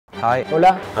Hi.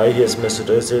 Hola. Hi, here's Mesut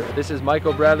Özil. This is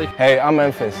Michael Bradley. Hey, I'm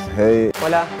Memphis. Hey.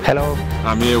 Hola. Hello.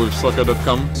 I'm here with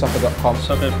soccer.com. Soccer.com.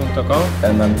 Soccer.com.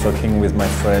 And I'm talking with my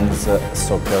friends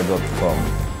soccer.com.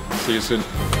 See you soon.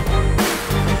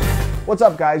 What's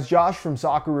up, guys? Josh from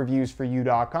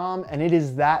soccerreviewsforyou.com, and it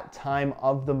is that time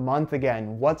of the month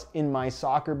again. What's in my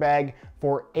soccer bag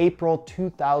for April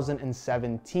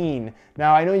 2017.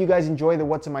 Now, I know you guys enjoy the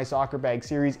What's in My Soccer Bag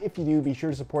series. If you do, be sure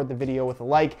to support the video with a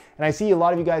like. And I see a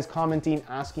lot of you guys commenting,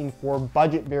 asking for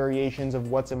budget variations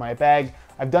of What's in My Bag.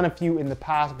 I've done a few in the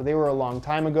past, but they were a long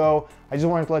time ago. I just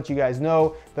wanted to let you guys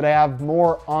know that I have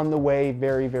more on the way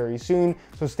very, very soon.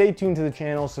 So stay tuned to the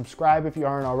channel, subscribe if you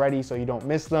aren't already so you don't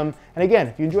miss them. And again,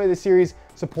 if you enjoy this series,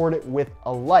 support it with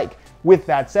a like. With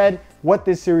that said, what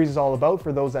this series is all about,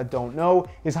 for those that don't know,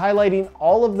 is highlighting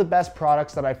all of the best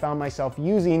products that I found myself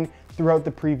using throughout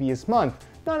the previous month.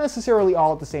 Not necessarily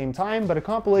all at the same time, but a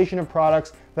compilation of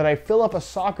products that I fill up a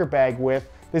soccer bag with.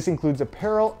 This includes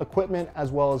apparel, equipment, as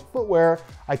well as footwear.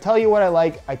 I tell you what I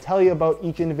like, I tell you about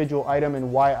each individual item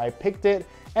and why I picked it.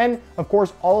 And of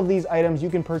course, all of these items you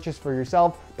can purchase for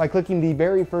yourself by clicking the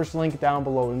very first link down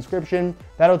below in the description.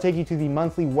 That'll take you to the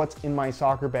monthly What's in My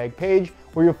Soccer Bag page,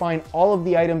 where you'll find all of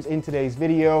the items in today's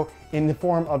video in the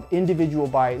form of individual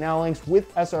buy it now links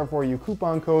with SR4U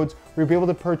coupon codes, where you'll be able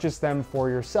to purchase them for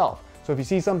yourself. So if you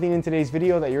see something in today's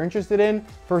video that you're interested in,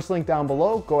 first link down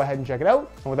below, go ahead and check it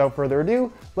out. And without further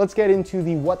ado, let's get into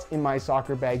the What's in My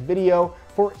Soccer Bag video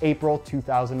for April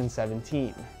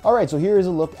 2017. All right, so here is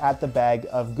a look at the bag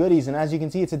of goodies. And as you can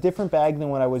see, it's a different bag than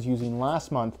what I was using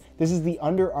last month. This is the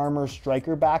Under Armour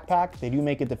Striker backpack. They do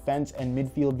make a defense and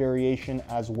midfield variation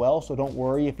as well, so don't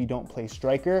worry if you don't play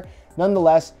striker.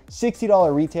 Nonetheless,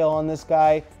 $60 retail on this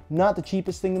guy. Not the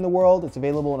cheapest thing in the world. It's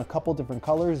available in a couple different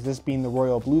colors, this being the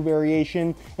royal blue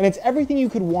variation. And it's everything you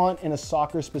could want in a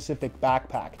soccer specific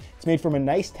backpack. It's made from a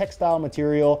nice textile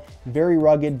material, very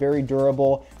rugged, very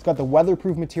durable. It's got the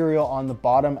weatherproof material on the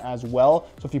bottom as well.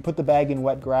 So if you put the bag in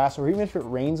wet grass, or even if it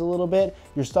rains a little bit,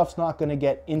 your stuff's not gonna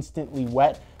get instantly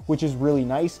wet, which is really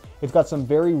nice. It's got some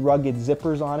very rugged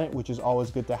zippers on it, which is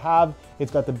always good to have.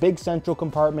 It's got the big central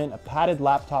compartment, a padded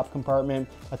laptop compartment,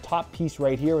 a top piece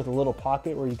right here with a little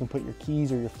pocket where you can put your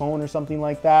keys or your phone or something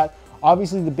like that.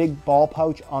 Obviously the big ball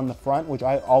pouch on the front, which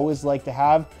I always like to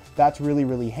have. That's really,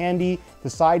 really handy. The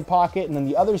side pocket, and then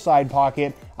the other side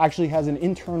pocket actually has an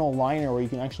internal liner where you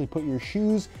can actually put your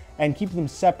shoes and keep them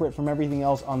separate from everything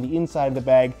else on the inside of the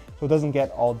bag so it doesn't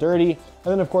get all dirty.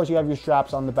 And then of course you have your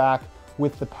straps on the back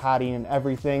with the padding and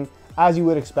everything, as you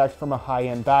would expect from a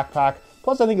high-end backpack.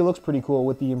 Plus, I think it looks pretty cool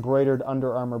with the embroidered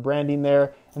Under Armour branding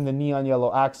there and the neon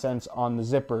yellow accents on the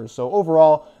zippers. So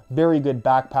overall, very good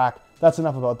backpack. That's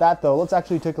enough about that though. Let's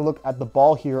actually take a look at the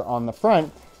ball here on the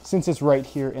front, since it's right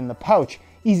here in the pouch.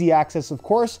 Easy access, of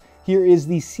course. Here is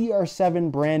the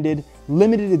CR7 branded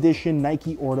limited edition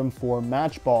Nike Ortem 4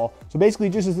 match ball. So basically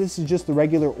this is just the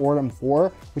regular Ortem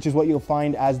 4, which is what you'll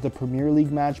find as the Premier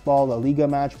League match ball, the Liga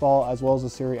match ball, as well as the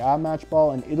Serie A match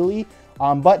ball in Italy.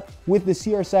 But with the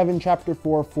CR7 Chapter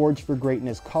 4 Forged for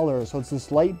Greatness color. So it's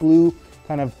this light blue,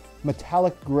 kind of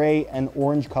metallic gray and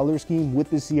orange color scheme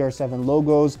with the CR7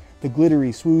 logos, the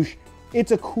glittery swoosh.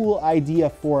 It's a cool idea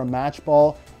for a match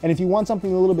ball. And if you want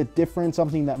something a little bit different,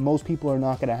 something that most people are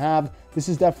not gonna have, this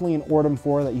is definitely an Ortem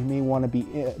 4 that you may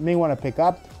wanna pick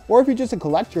up. Or if you're just a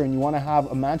collector and you wanna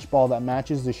have a match ball that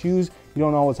matches the shoes, you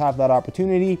don't always have that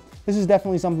opportunity, this is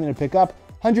definitely something to pick up.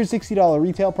 $160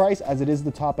 retail price, as it is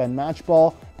the top end match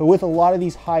ball. But with a lot of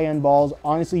these high end balls,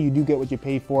 honestly, you do get what you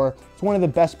pay for. It's one of the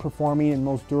best performing and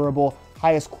most durable,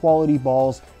 highest quality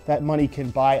balls that money can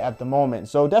buy at the moment.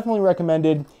 So definitely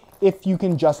recommended if you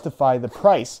can justify the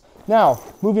price. Now,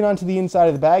 moving on to the inside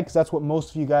of the bag, because that's what most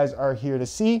of you guys are here to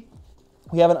see.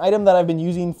 We have an item that I've been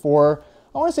using for,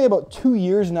 I want to say about 2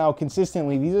 years now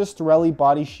consistently. These are Storelli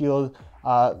Body Shield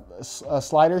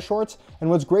slider shorts. And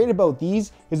what's great about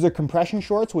these is they're compression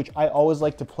shorts, which I always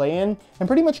like to play in. And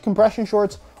pretty much compression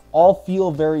shorts all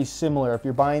feel very similar. If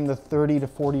you're buying the $30 to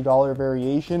 $40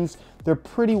 variations, they're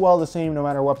pretty well the same no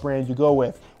matter what brand you go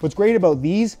with. What's great about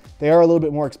these, they are a little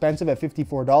bit more expensive at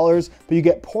 $54, but you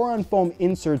get pour-on foam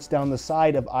inserts down the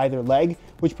side of either leg,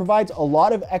 which provides a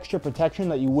lot of extra protection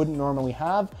that you wouldn't normally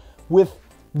have, with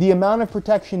the amount of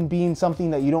protection being something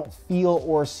that you don't feel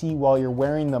or see while you're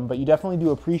wearing them, but you definitely do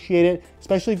appreciate it,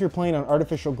 especially if you're playing on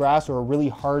artificial grass or a really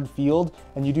hard field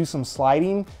and you do some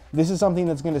sliding. This is something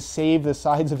that's going to save the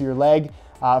sides of your leg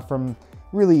from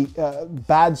really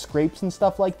bad scrapes and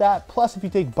stuff like that. Plus, if you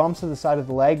take bumps to the side of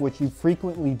the leg, which you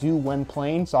frequently do when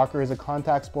playing, soccer is a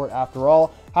contact sport after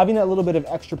all, having that little bit of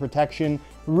extra protection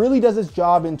really does its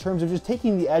job in terms of just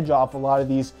taking the edge off a lot of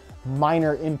these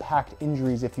minor impact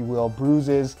injuries, if you will,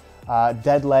 bruises,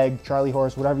 dead leg, Charlie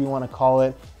horse, whatever you want to call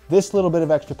it. This little bit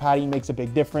of extra padding makes a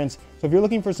big difference. So if you're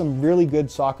looking for some really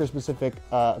good soccer-specific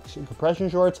compression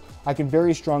shorts, I can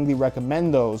very strongly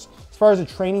recommend those. As far as a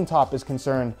training top is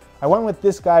concerned, I went with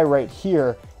this guy right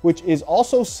here, which is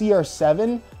also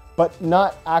CR7, but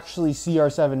not actually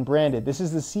CR7 branded. This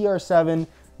is the CR7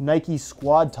 Nike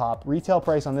Squad Top. Retail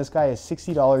price on this guy is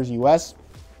 $60 US.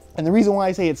 And the reason why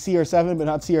I say it's CR7 but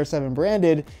not CR7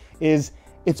 branded is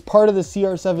it's part of the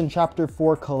CR7 Chapter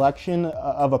 4 collection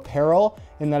of apparel,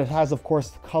 in that it has, of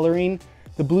course, coloring.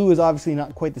 The blue is obviously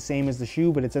not quite the same as the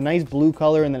shoe, but it's a nice blue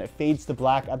color, and then it fades to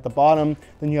black at the bottom.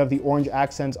 Then you have the orange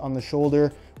accents on the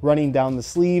shoulder running down the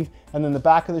sleeve. And then the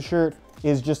back of the shirt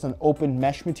is just an open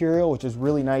mesh material, which is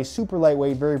really nice, super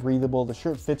lightweight, very breathable. The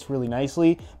shirt fits really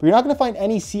nicely, but you're not gonna find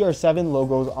any CR7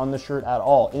 logos on the shirt at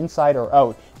all, inside or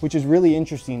out, which is really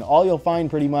interesting. All you'll find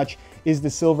pretty much is the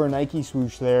silver Nike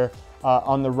swoosh there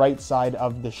on the right side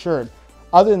of the shirt.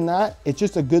 Other than that, it's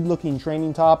just a good looking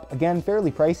training top. Again,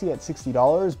 fairly pricey at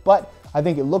 $60, but I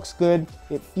think it looks good,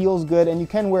 it feels good, and you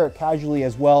can wear it casually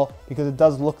as well because it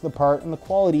does look the part and the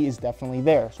quality is definitely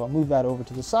there. So I'll move that over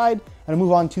to the side and I'll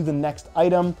move on to the next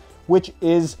item, which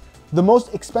is the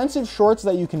most expensive shorts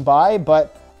that you can buy,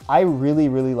 but I really,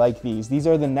 really like these. These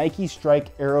are the Nike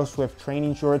Strike Aeroswift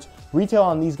training shorts. Retail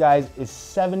on these guys is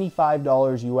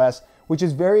 $75 US, which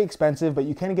is very expensive, but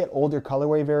you can get older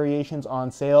colorway variations on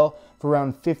sale for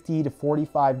around $50 to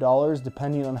 $45,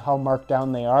 depending on how marked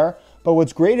down they are. But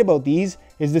what's great about these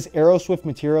is this Aeroswift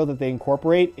material that they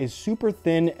incorporate is super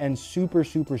thin and super,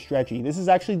 super stretchy. This is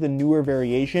actually the newer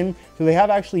variation, so they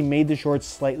have actually made the shorts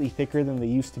slightly thicker than they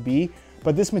used to be.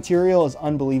 But this material is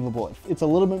unbelievable. It's a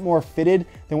little bit more fitted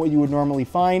than what you would normally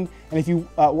find. And if you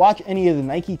watch any of the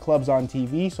Nike clubs on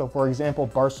TV, so for example,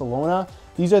 Barcelona,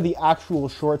 these are the actual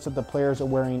shorts that the players are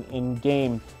wearing in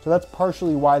game. So that's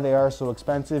partially why they are so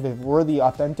expensive. If it were the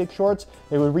authentic shorts,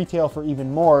 they would retail for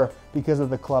even more because of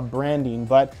the club branding.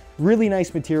 But really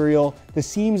nice material. The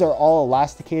seams are all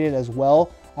elasticated as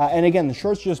well. And again, the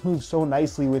shorts just move so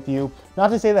nicely with you. Not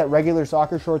to say that regular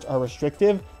soccer shorts are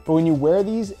restrictive, but when you wear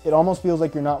these, it almost feels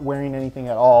like you're not wearing anything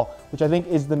at all, which I think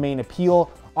is the main appeal.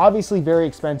 Obviously very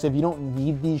expensive. You don't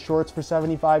need these shorts for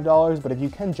 $75, but if you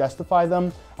can justify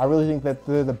them, I really think that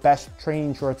they're the best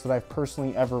training shorts that I've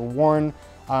personally ever worn.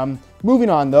 Moving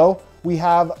on though, we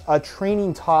have a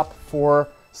training top for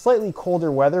slightly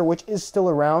colder weather, which is still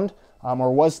around,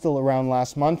 or was still around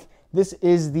last month. This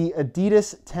is the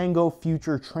Adidas Tango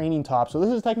Future training top. So this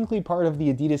is technically part of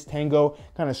the Adidas Tango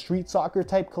kind of street soccer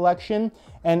type collection.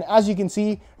 And as you can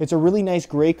see, it's a really nice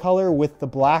gray color with the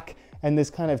black and this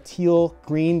kind of teal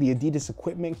green, the Adidas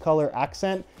equipment color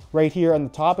accent right here on the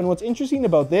top. And what's interesting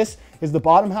about this is the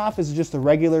bottom half is just a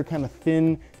regular kind of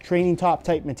thin training top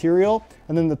type material.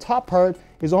 And then the top part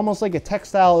is almost like a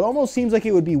textile. It almost seems like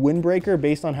it would be windbreaker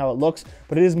based on how it looks,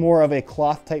 but it is more of a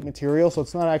cloth type material. So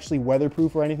it's not actually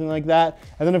weatherproof or anything like that.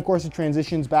 And then of course it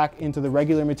transitions back into the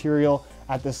regular material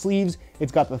at the sleeves.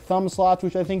 It's got the thumb slots,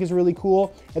 which I think is really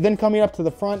cool. And then coming up to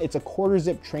the front, it's a quarter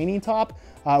zip training top,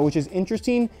 which is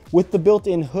interesting with the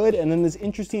built-in hood. And then this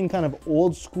interesting kind of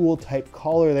old school type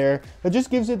collar there that just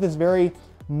gives it this very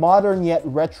modern yet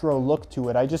retro look to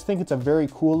it. I just think it's a very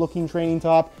cool looking training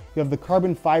top. You have the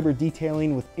carbon fiber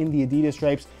detailing within the Adidas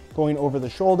stripes going over the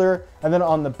shoulder. And then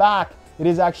on the back, it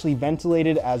is actually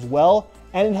ventilated as well.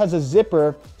 And it has a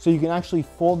zipper so you can actually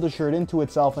fold the shirt into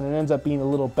itself and it ends up being a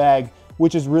little bag,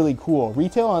 which is really cool.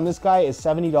 Retail on this guy is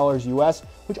 $70 US,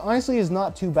 which honestly is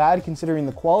not too bad considering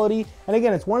the quality. And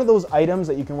again, it's one of those items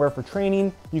that you can wear for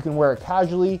training, you can wear it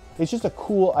casually. It's just a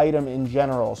cool item in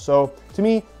general. So to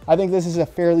me, I think this is a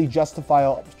fairly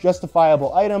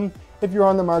justifiable item if you're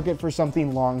on the market for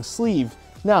something long sleeve.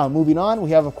 Now, moving on,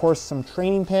 we have of course some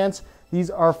training pants.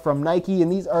 These are from Nike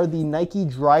and these are the Nike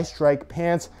Dry Strike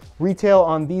pants. Retail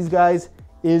on these guys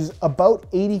is about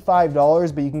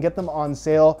 $85, but you can get them on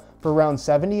sale for around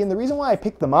 $70. And the reason why I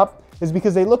picked them up is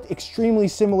because they looked extremely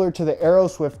similar to the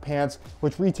Aeroswift pants,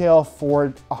 which retail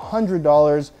for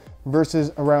 $100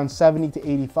 versus around $70 to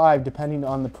 $85, depending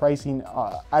on the pricing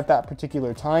at that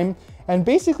particular time. And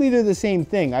basically they're the same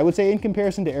thing. I would say in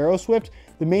comparison to Aeroswift,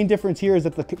 the main difference here is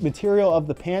that the material of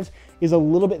the pants is a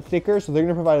little bit thicker, so they're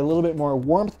gonna provide a little bit more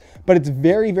warmth, but it's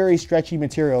very, very stretchy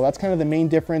material. That's kind of the main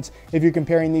difference if you're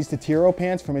comparing these to Tiro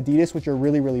pants from Adidas, which are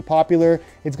really, really popular.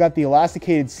 It's got the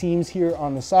elasticated seams here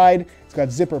on the side. It's got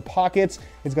zipper pockets.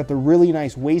 It's got the really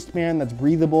nice waistband that's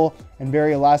breathable and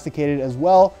very elasticated as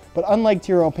well. But unlike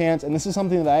Tiro pants, and this is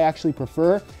something that I actually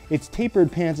prefer, it's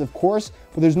tapered pants, of course,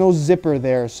 but there's no zipper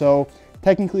there. So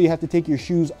technically you have to take your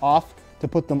shoes off to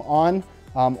put them on.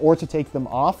 or to take them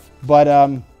off. But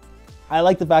I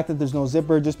like the fact that there's no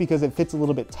zipper just because it fits a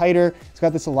little bit tighter. It's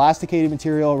got this elasticated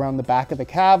material around the back of the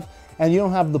calf, and you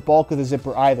don't have the bulk of the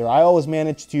zipper either. I always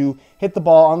manage to hit the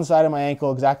ball on the side of my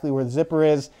ankle exactly where the zipper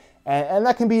is, and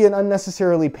that can be an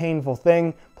unnecessarily painful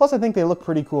thing. Plus, I think they look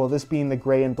pretty cool, this being the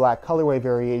gray and black colorway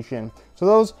variation. So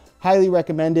those, highly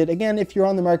recommended. Again, if you're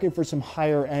on the market for some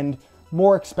higher end,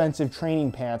 more expensive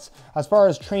training pants. As far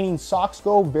as training socks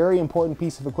go, very important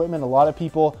piece of equipment. A lot of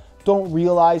people don't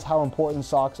realize how important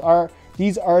socks are.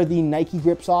 These are the Nike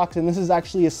Grip socks, and this is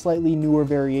actually a slightly newer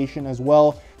variation as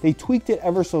well. They tweaked it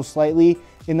ever so slightly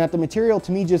in that the material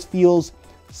to me just feels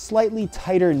slightly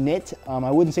tighter knit. I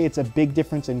wouldn't say it's a big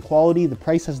difference in quality. The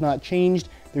price has not changed.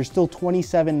 They're still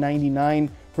 $27.99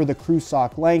 for the crew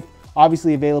sock length.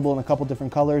 Obviously available in a couple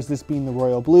different colors, this being the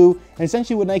royal blue. And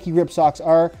essentially what Nike Grip socks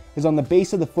are is on the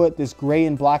base of the foot, this gray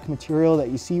and black material that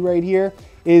you see right here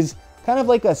is kind of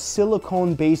like a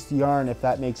silicone-based yarn, if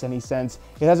that makes any sense.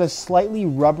 It has a slightly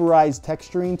rubberized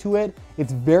texturing to it.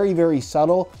 It's very, very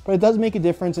subtle, but it does make a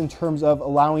difference in terms of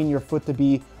allowing your foot to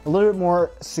be a little bit more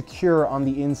secure on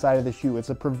the inside of the shoe. It's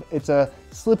a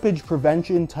slippage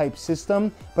prevention type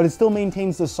system, but it still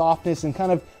maintains the softness and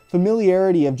kind of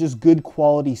familiarity of just good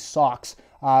quality socks.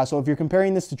 So if you're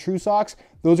comparing this to true socks,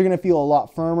 those are gonna feel a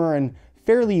lot firmer and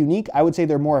fairly unique. I would say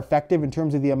they're more effective in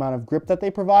terms of the amount of grip that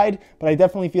they provide, but I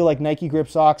definitely feel like Nike Grip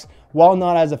socks, while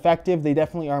not as effective, they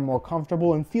definitely are more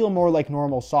comfortable and feel more like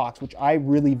normal socks, which I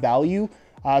really value.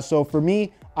 So for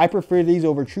me, I prefer these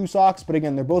over true socks, but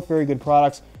again, they're both very good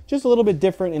products, just a little bit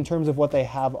different in terms of what they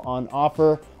have on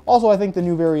offer. Also, I think the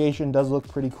new variation does look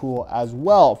pretty cool as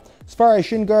well. As far as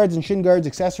shin guards and shin guards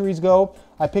accessories go,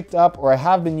 I picked up, or I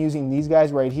have been using these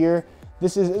guys right here.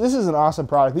 This is an awesome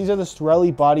product. These are the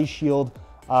Sorelli Body Shield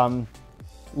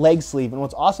leg sleeve. And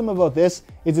what's awesome about this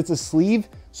is it's a sleeve.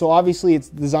 So obviously it's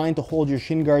designed to hold your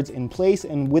shin guards in place,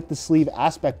 and with the sleeve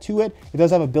aspect to it, it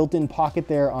does have a built-in pocket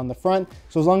there on the front.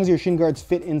 So as long as your shin guards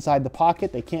fit inside the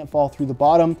pocket, they can't fall through the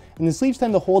bottom. And the sleeves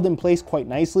tend to hold in place quite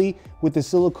nicely with the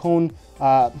silicone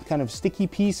kind of sticky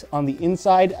piece on the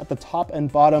inside at the top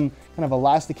and bottom kind of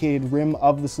elasticated rim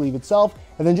of the sleeve itself.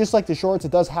 And then just like the shorts,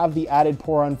 it does have the added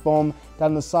pour-on foam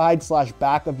down the side /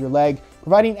 back of your leg,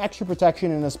 providing extra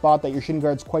protection in a spot that your shin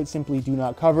guards quite simply do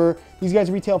not cover. These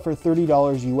guys retail for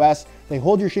 $30 US. They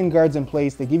hold your shin guards in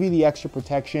place, they give you the extra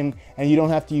protection, and you don't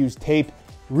have to use tape.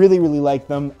 Really, really like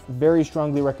them. Very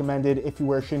strongly recommended if you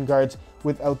wear shin guards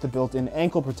without the built-in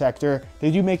ankle protector. They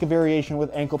do make a variation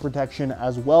with ankle protection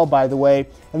as well, by the way.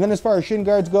 And then as far as shin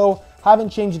guards go, haven't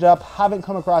changed it up, haven't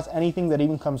come across anything that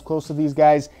even comes close to these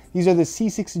guys. These are the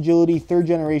C6 Agility 3rd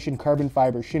generation carbon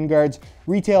fiber shin guards.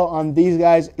 Retail on these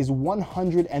guys is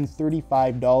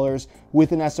 $135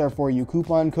 with an SR4U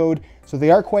coupon code. So they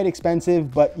are quite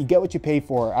expensive, but you get what you pay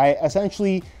for. I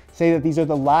essentially say that these are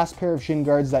the last pair of shin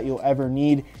guards that you'll ever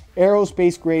need.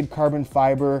 Aerospace grade carbon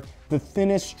fiber, the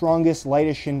thinnest, strongest,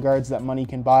 lightest shin guards that money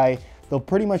can buy. They'll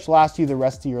pretty much last you the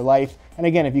rest of your life. And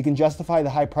again, if you can justify the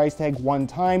high price tag one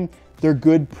time, they're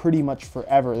good pretty much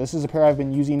forever. This is a pair I've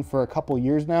been using for a couple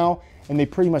years now, and they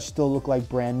pretty much still look like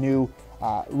brand new.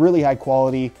 Really high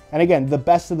quality. And again, the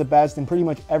best of the best in pretty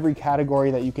much every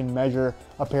category that you can measure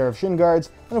a pair of shin guards.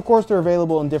 And of course, they're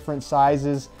available in different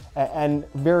sizes and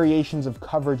variations of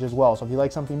coverage as well. So if you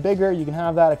like something bigger, you can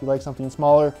have that. If you like something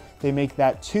smaller, they make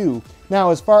that too.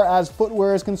 Now, as far as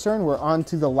footwear is concerned, we're on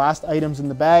to the last items in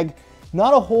the bag.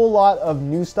 Not a whole lot of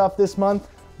new stuff this month,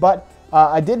 but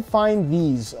I did find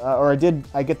these, I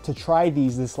get to try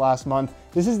these this last month.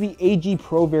 This is the AG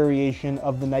Pro variation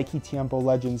of the Nike Tiempo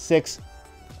Legend 6,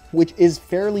 which is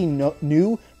fairly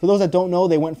new. For those that don't know,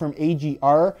 they went from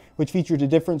AGR, which featured a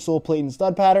different sole plate and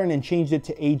stud pattern, and changed it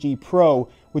to AG Pro,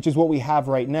 which is what we have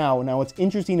right now. Now, what's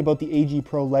interesting about the AG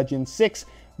Pro Legend 6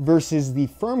 versus the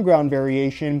firm ground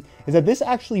variation is that this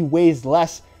actually weighs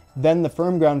less than the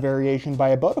firm ground variation by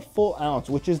about a full ounce,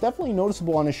 which is definitely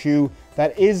noticeable on a shoe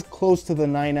that is close to the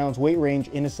 9-ounce weight range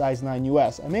in a size 9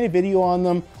 US. I made a video on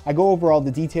them. I go over all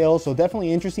the details, so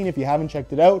definitely interesting if you haven't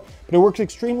checked it out, but it works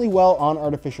extremely well on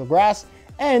artificial grass,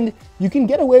 and you can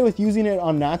get away with using it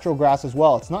on natural grass as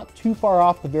well. It's not too far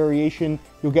off the variation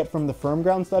you'll get from the firm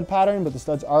ground stud pattern, but the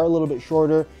studs are a little bit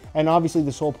shorter, and obviously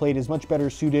the sole plate is much better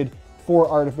suited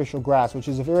for artificial grass, which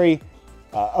is a very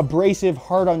abrasive,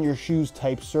 hard on your shoes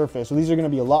type surface. So these are going to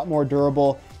be a lot more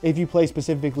durable if you play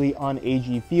specifically on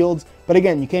AG fields. But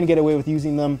again, you can get away with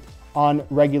using them on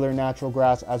regular natural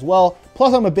grass as well.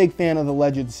 Plus, I'm a big fan of the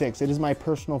Legend 6. It is my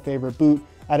personal favorite boot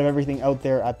out of everything out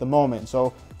there at the moment.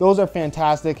 So those are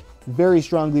fantastic, very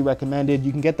strongly recommended.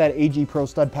 You can get that AG Pro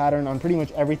stud pattern on pretty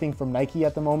much everything from Nike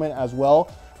at the moment as well.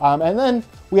 And then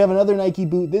we have another Nike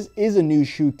boot. This is a new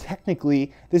shoe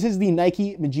technically. This is the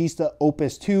Nike Magista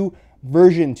Opus 2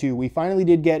 version 2. We finally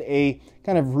did get a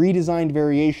kind of redesigned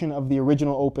variation of the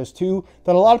original Opus 2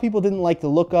 that a lot of people didn't like the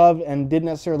look of and didn't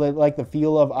necessarily like the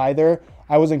feel of either.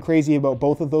 I wasn't crazy about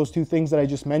both of those two things that I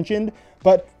just mentioned,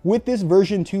 but with this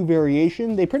version 2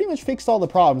 variation, they pretty much fixed all the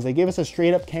problems. They gave us a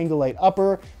straight up Kangolite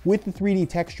upper with the 3D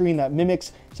texturing that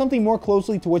mimics something more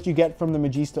closely to what you get from the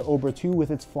Magista Obra 2 with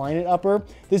its Flyknit upper.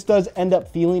 This does end up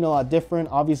feeling a lot different.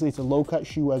 Obviously, it's a low cut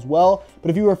shoe as well,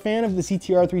 but if you were a fan of the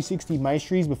CTR 360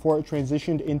 Maestries before it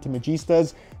transitioned into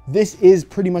Magistas, this is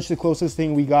pretty much the closest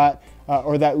thing we got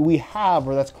or that we have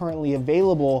or that's currently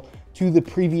available to the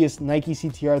previous Nike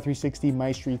CTR 360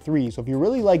 Maestri 3. So if you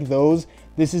really like those,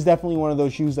 this is definitely one of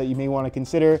those shoes that you may want to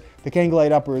consider. The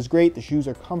Kangolite upper is great. The shoes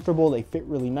are comfortable. They fit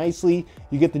really nicely.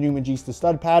 You get the new Magista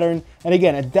stud pattern. And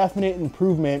again, a definite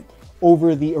improvement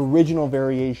over the original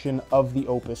variation of the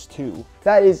Opus 2.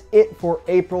 That is it for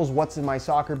April's What's in My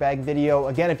Soccer Bag video.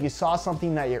 Again, if you saw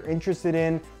something that you're interested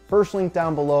in, first link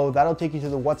down below, that'll take you to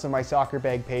the What's in My Soccer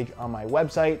Bag page on my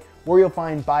website, where you'll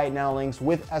find buy it now links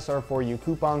with SR4U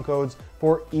coupon codes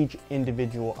for each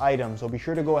individual item. So be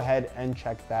sure to go ahead and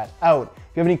check that out.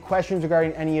 If you have any questions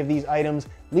regarding any of these items,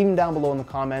 leave them down below in the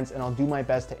comments and I'll do my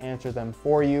best to answer them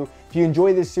for you. If you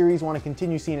enjoy this series, want to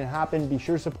continue seeing it happen, be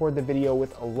sure to support the video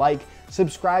with a like.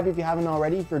 Subscribe if you haven't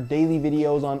already for daily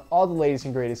videos on all the latest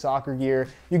and greatest soccer gear.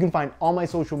 You can find all my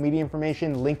social media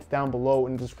information linked down below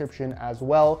in the description as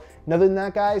well. And other than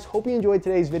that, guys, hope you enjoyed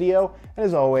today's video. And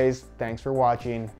as always, thanks for watching.